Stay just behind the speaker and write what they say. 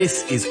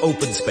This is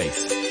Open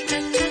Space.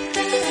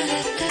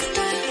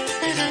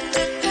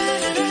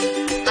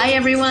 Hi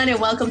everyone and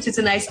welcome to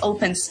tonight's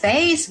Open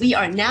Space. We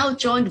are now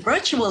joined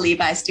virtually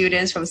by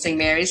students from St.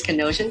 Mary's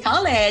Canossian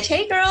College.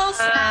 Hey girls!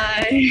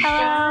 Hi!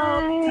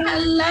 Hello!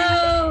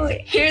 Hello!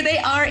 Here they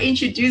are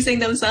introducing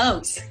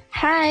themselves.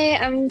 Hi,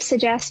 I'm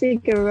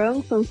Sajasvi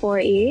Gurung from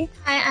 4E.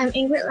 Hi, I'm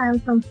Ingrid Lam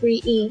from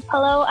 3E.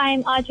 Hello,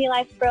 I'm Audrey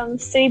Lai from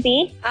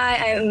 3B.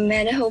 Hi, I'm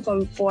Amanda Ho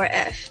from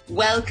 4F.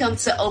 Welcome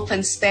to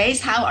Open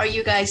Space. How are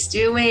you guys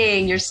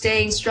doing? You're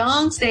staying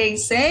strong, staying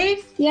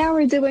safe? Yeah,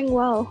 we're doing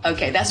well.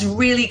 Okay, that's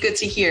really good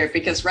to hear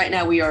because right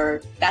now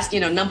that's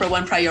number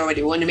one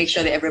priority. We want to make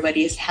sure that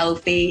everybody is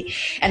healthy.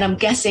 And I'm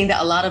guessing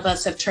that a lot of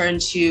us have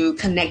turned to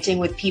connecting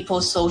with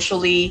people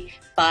socially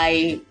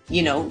by,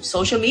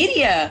 social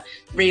media,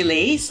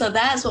 really. So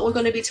that's what we're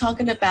going to be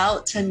talking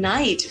about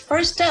tonight.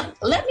 First up,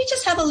 let me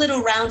just have a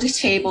little round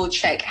table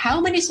check. How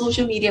many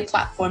social media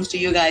platforms do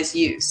you guys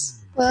use?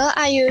 Well,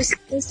 I use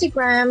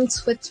Instagram,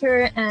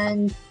 Twitter,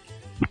 and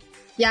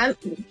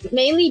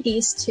mainly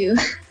these two.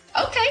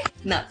 Okay,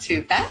 not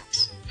too bad.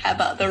 How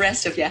about the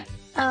rest of you?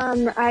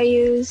 I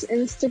use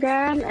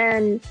Instagram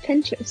and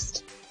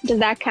Pinterest. Does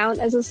that count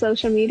as a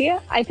social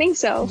media? I think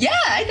so. Yeah,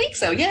 I think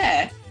so,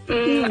 yeah.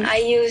 I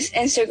use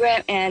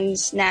Instagram and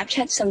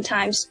Snapchat,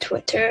 sometimes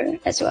Twitter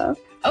as well.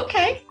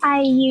 Okay.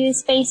 I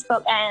use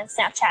Facebook and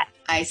Snapchat.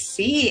 I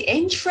see.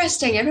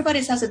 Interesting.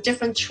 Everybody has a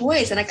different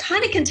choice. And I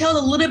kind of can tell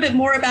a little bit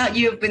more about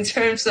you in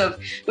terms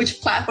of which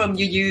platform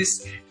you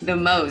use the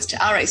most.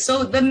 All right.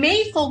 So the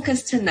main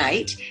focus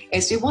tonight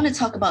is we want to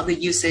talk about the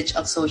usage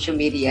of social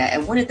media.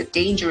 And one of the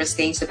dangerous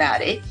things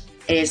about it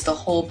is the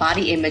whole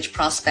body image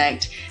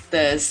prospect,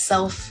 the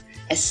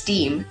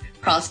self-esteem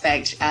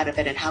prospect out of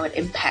it and how it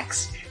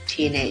impacts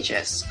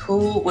teenagers.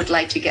 Who would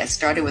like to get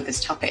started with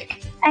this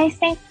topic? I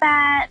think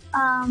that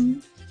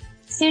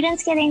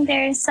students getting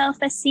their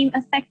self-esteem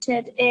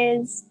affected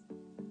is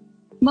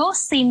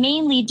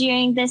mainly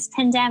during this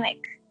pandemic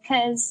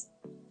because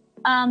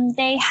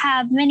they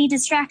have many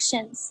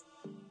distractions.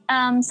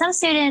 Some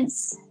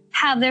students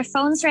have their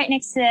phones right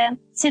next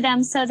to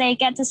them, so they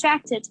get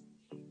distracted.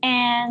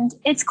 And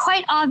it's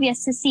quite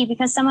obvious to see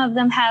because some of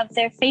them have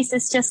their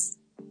faces just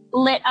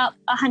lit up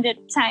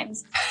 100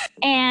 times.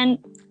 And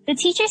the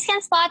teachers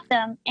can spot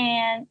them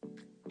and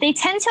they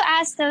tend to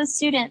ask those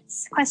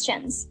students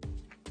questions.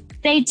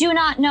 They do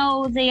not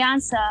know the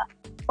answer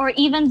or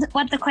even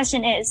what the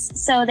question is.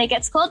 So they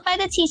get scolded by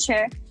the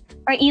teacher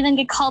or even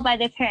get called by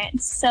their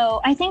parents. So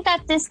I think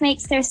that this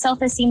makes their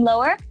self-esteem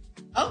lower.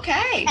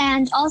 Okay.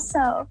 And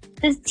also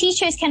the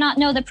teachers cannot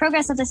know the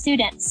progress of the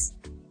students.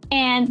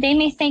 And they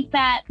may think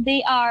that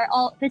the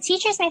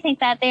teachers may think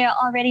that they are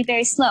already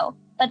very slow,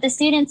 but the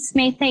students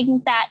may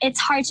think that it's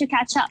hard to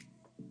catch up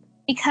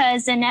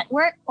because the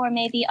network or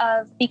maybe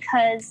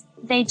because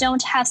they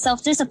don't have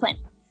self-discipline.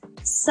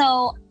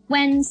 So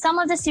when some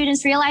of the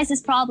students realize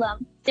this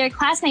problem, their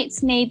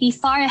classmates may be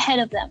far ahead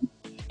of them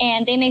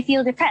and they may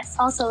feel depressed,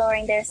 also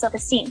lowering their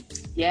self-esteem.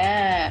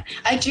 Yeah,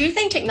 I do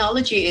think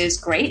technology is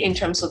great in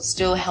terms of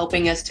still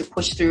helping us to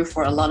push through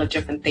for a lot of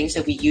different things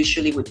that we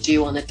usually would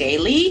do on a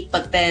daily,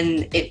 but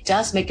then it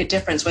does make a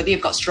difference whether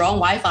you've got strong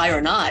Wi-Fi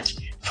or not.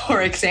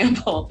 For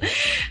example.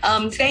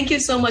 Thank you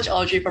so much,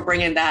 Audrey, for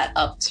bringing that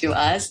up to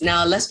us.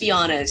 Now, let's be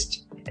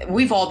honest.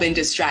 We've all been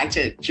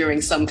distracted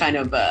during some kind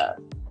of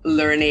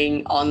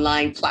learning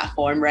online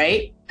platform,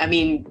 right? I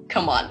mean,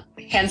 come on,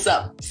 hands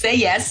up. Say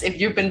yes if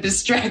you've been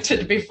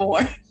distracted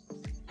before.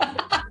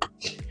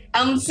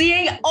 I'm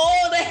seeing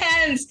all the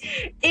hands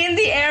in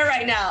the air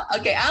right now.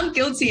 Okay, I'm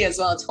guilty as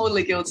well,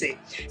 totally guilty.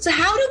 So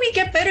how do we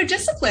get better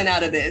discipline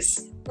out of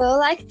this? Well,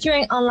 like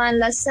during online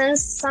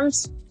lessons,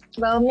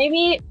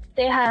 maybe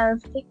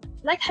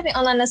having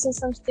online lessons,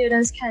 some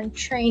students can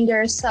train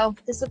their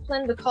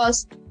self-discipline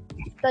because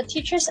the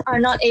teachers are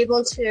not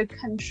able to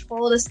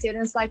control the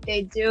students like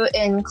they do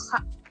in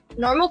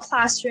normal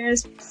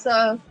classrooms.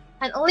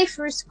 And only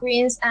through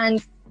screens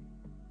and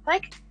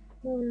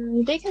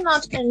they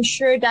cannot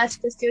ensure that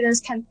the students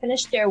can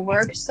finish their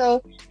work.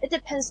 So it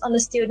depends on the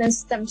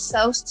students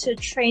themselves to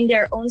train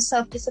their own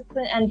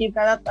self-discipline and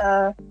develop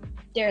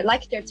their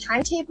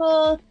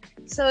timetable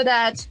so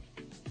that,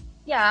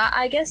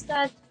 I guess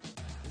that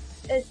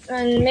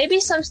maybe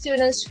some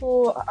students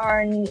who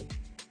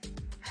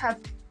have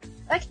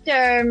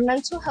their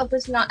mental health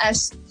is not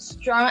as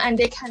strong and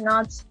they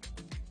cannot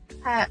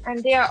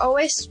and they are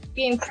always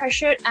being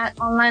pressured at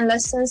online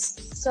lessons.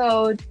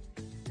 So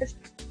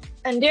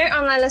their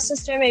online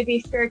lessons there may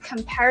be fear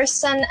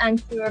comparison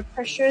and fear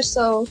pressure.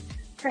 So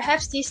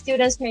perhaps these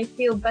students may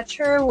feel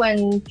better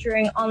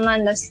during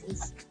online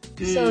lessons.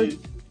 So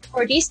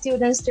for these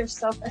students, their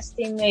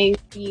self-esteem may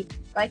be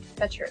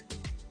better.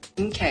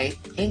 Okay,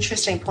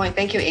 interesting point.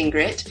 Thank you,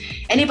 Ingrid.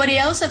 Anybody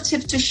else have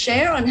tips to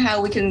share on how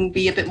we can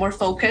be a bit more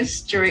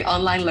focused during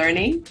online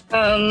learning?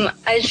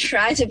 I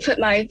try to put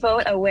my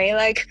phone away,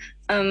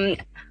 in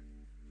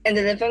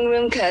the living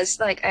room,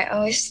 because I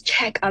always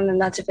check on the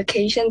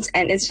notifications,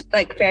 and it's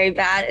very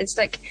bad. It's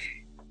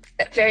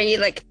very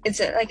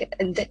it's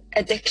an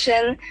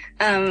addiction.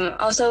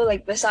 Also,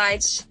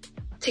 besides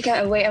taken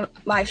away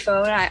my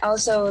phone, I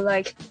also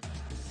like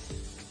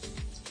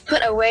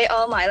put away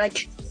all my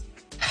like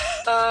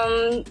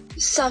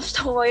soft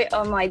toy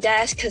on my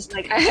desk because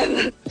like I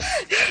have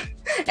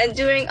and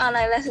during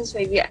online lessons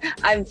maybe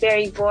I'm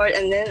very bored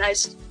and then I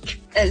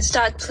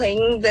start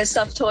playing the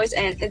soft toys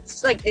and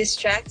it's like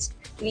distracts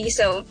me.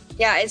 So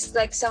yeah, it's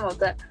like some of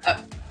the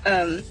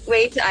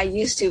ways I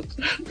used to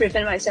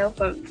prevent myself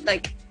from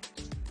like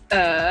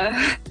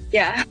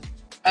yeah.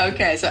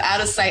 Okay, so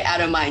out of sight, out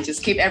of mind.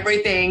 Just keep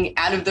everything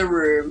out of the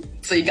room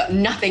so you got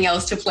nothing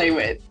else to play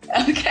with.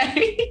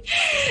 Okay.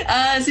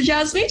 So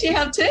Jasmine, do you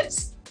have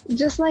tips?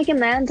 Just like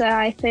Amanda,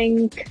 I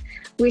think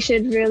we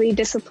should really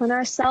discipline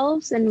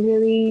ourselves and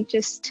really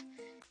just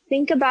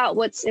think about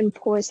what's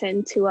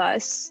important to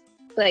us,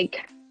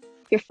 like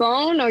your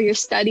phone or your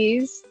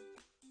studies.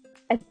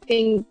 I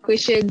think we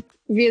should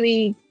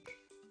really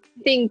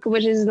think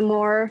which is the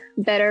more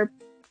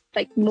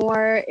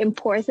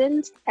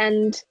important.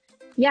 And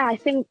yeah, I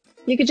think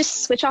you could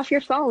just switch off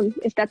your phone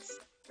if that's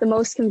the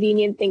most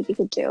convenient thing you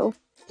could do.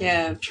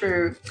 Yeah,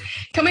 true.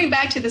 Coming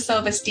back to the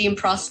self-esteem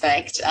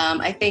prospect,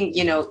 I think,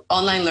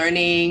 online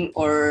learning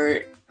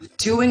or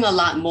doing a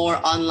lot more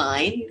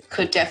online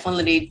could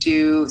definitely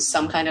do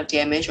some kind of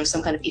damage or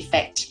some kind of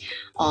effect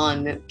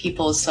on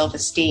people's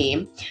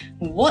self-esteem.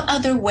 What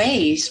other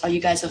ways are you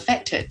guys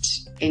affected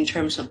in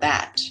terms of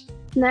that?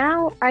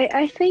 Now,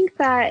 I think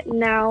that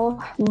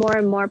now more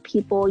and more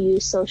people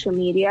use social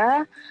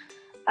media.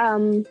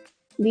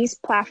 These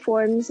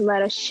platforms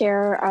let us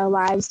share our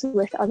lives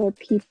with other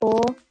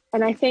people.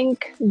 And I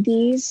think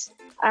these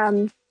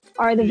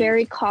are the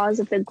very cause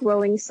of the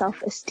growing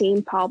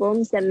self-esteem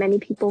problems that many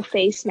people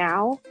face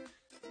now.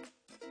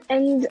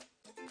 And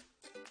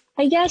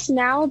I guess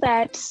now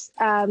that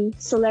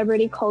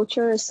celebrity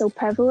culture is so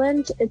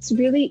prevalent, it's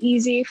really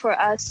easy for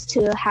us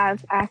to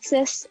have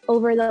access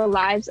over the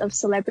lives of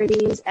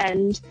celebrities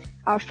and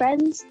our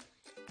friends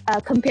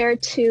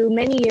compared to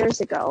many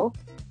years ago.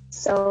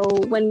 So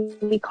when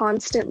we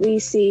constantly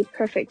see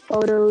perfect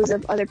photos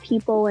of other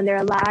people and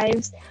their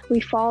lives, we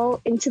fall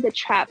into the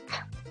trap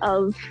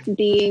of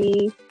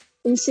being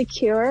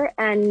insecure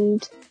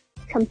and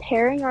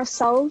comparing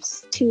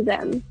ourselves to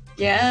them.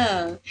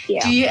 Yeah.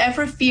 Do you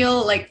ever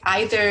feel like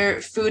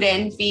either food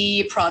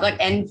envy, product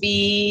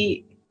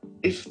envy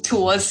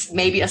towards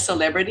maybe a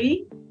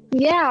celebrity?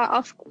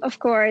 Yeah, of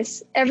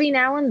course. Every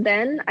now and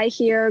then I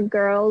hear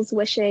girls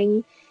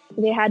wishing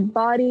they had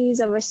bodies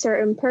of a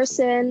certain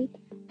person.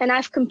 And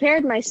I've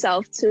compared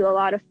myself to a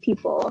lot of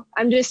people.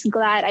 I'm just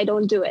glad I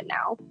don't do it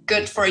now.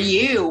 Good for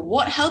you.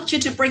 What helped you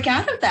to break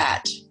out of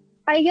that?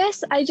 I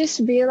guess I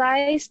just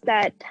realized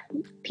that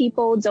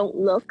people don't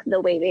look the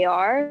way they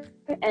are.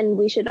 And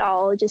we should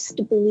all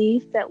just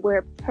believe that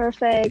we're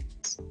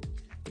perfect.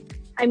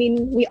 I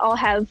mean, we all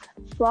have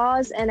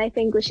flaws, and I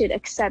think we should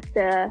accept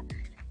the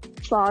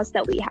flaws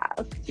that we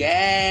have.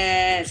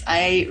 Yes,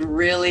 I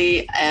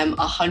really am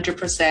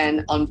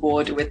 100% on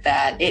board with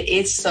that. It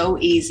is so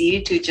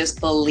easy to just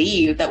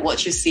believe that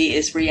what you see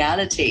is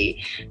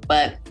reality,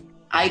 but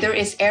either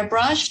it's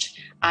airbrushed,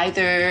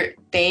 either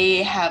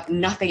they have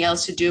nothing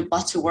else to do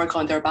but to work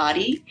on their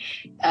body.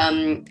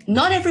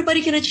 Not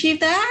everybody can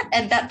achieve that,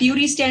 and that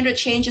beauty standard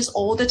changes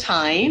all the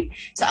time.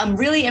 So I'm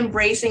really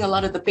embracing a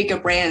lot of the bigger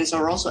brands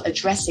are also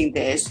addressing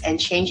this and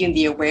changing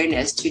the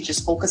awareness to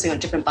just focusing on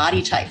different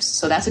body types.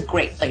 So that's a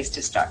great place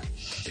to start.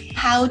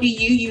 How do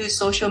you use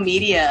social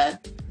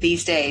media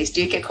these days?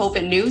 Do you get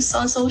COVID news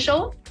on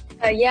social?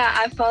 Yeah,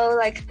 I follow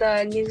like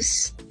the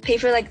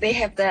newspaper, like they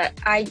have the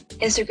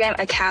Instagram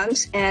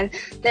accounts and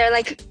they're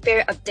like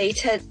very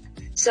updated.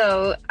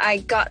 So I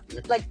got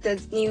like the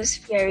news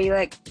very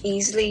like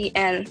easily,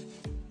 and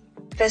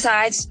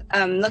besides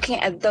looking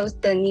at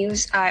the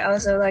news, I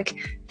also like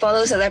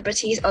follow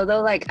celebrities,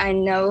 although like I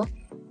know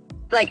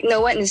like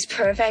no one is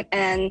perfect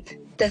and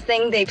the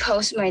thing they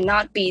post might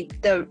not be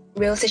the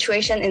real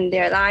situation in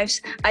their lives.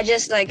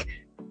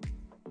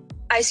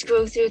 I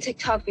scroll through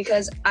TikTok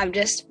because I'm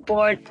just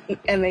bored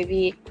and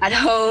maybe at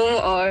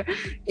home or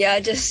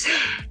just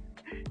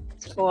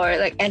for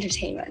like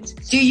entertainment.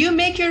 Do you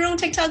make your own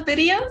TikTok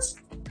videos?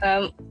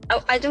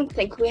 I don't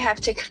think we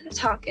have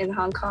TikTok in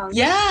Hong Kong.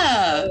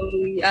 Yeah. So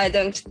I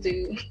don't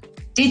do.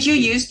 Did you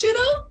used to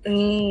though?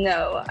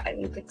 No, I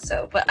don't think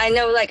so. But I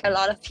know like a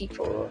lot of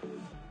people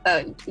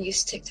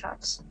use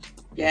TikToks.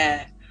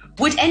 Yeah.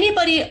 Would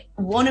anybody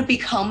want to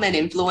become an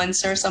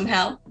influencer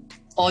somehow?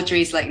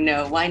 Audrey's like,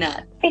 no, why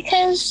not?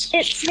 Because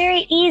it's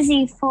very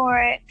easy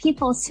for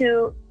people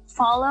to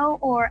follow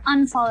or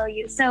unfollow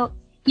you. So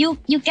you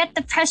get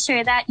the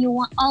pressure that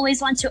you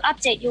always want to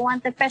update. You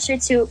have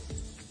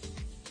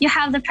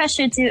the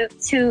pressure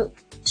to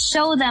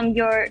show them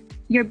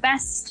your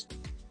best.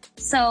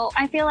 So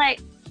I feel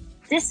like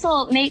this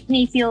will make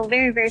me feel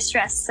very, very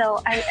stressed.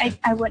 So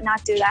I would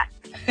not do that.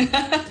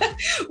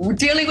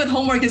 Dealing with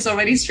homework is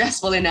already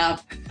stressful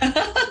enough.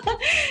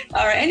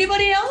 All right,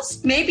 anybody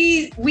else?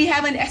 Maybe we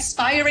have an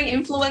aspiring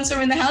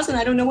influencer in the house and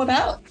I don't know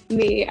about.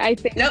 Me, I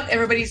think. Nope,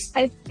 everybody's.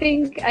 I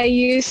think I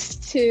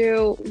used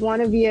to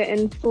want to be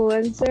an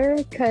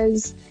influencer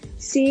because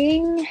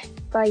seeing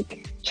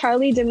like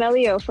Charlie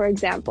D'Amelio, for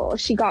example,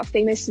 she got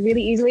famous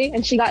really easily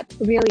and she got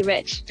really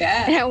rich.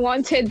 Yeah. And I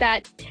wanted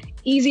that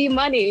easy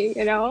money,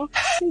 you know?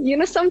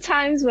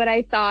 Sometimes when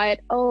I thought,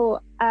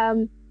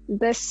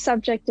 this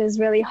subject is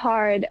really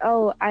hard.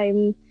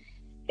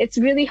 It's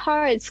really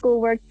hard.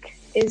 Schoolwork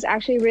is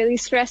actually really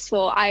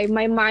stressful.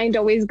 My mind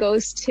always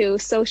goes to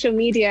social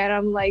media and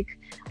I'm like,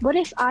 what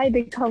if I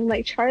become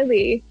like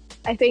Charlie?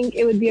 I think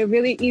it would be a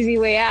really easy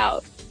way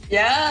out.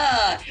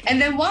 Yeah.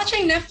 And then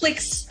watching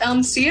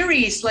Netflix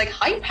series like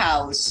Hype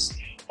House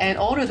and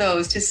all of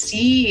those to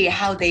see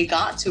how they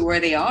got to where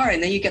they are.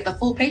 And then you get the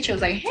full picture.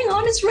 It's like, hang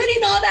on, it's really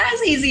not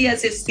as easy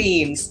as it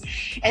seems.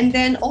 And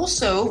then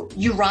also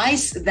you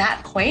rise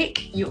that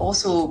quick, you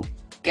also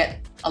get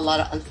a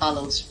lot of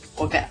unfollows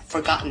or get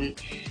forgotten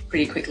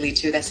pretty quickly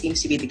too. That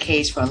seems to be the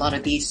case for a lot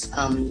of these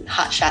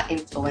hotshot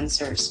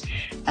influencers.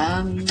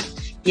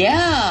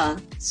 Yeah.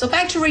 So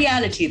back to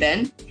reality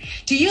then.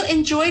 Do you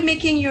enjoy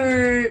making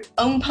your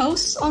own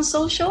posts on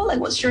social?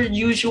 Like, what's your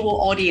usual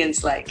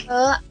audience like?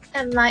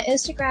 And my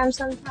Instagram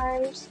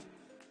sometimes.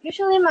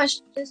 Usually my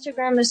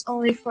Instagram is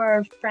only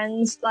for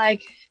friends,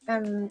 like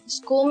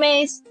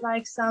schoolmates,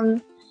 like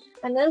some.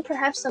 And then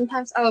perhaps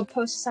sometimes I will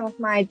post some of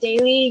my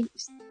daily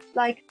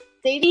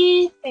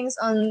things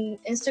on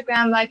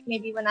Instagram, like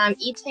maybe when I'm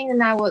eating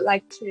and I would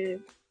like to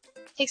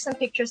take some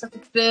pictures of the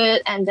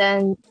food and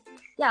then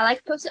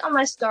post it on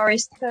my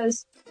stories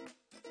because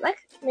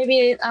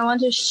maybe I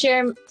want to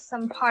share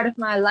some part of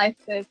my life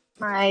with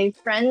my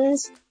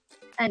friends.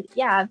 And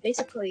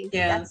basically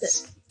that's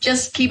it.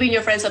 Just keeping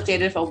your friends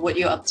updated for what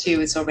you're up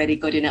to is already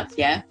good enough,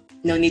 yeah?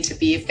 No need to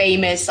be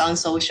famous on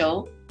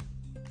social.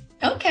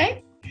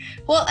 Okay.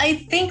 Well, I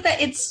think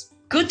that it's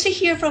good to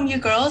hear from you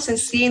girls and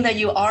seeing that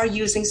you are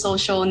using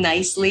social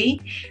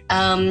nicely.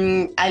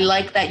 I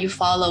like that you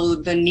follow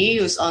the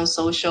news on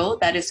social.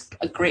 That is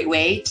a great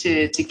way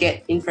to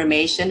get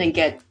information and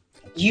get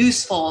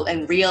useful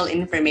and real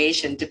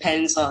information.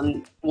 Depends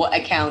on what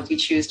account you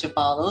choose to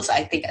follow. So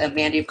I think,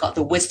 Amanda, you've got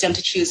the wisdom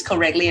to choose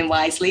correctly and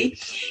wisely.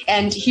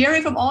 And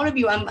hearing from all of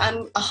you, I'm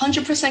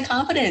 100%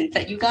 confident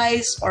that you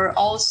guys are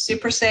all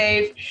super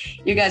safe.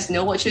 You guys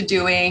know what you're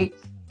doing.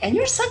 And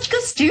you're such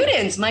good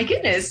students. My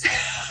goodness.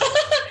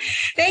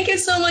 Thank you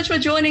so much for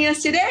joining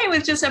us today.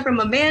 We've just heard from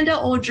Amanda,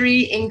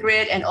 Audrey,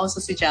 Ingrid, and also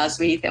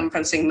Sujaswi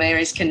from St.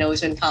 Mary's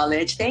Canossian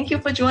College. Thank you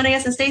for joining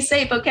us and stay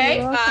safe, okay?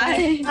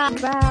 Bye. Bye.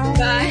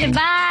 Bye.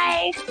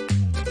 Bye.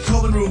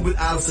 Common Room with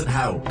Alison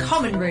Howe.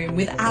 Common Room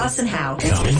with Alison Howe. Coming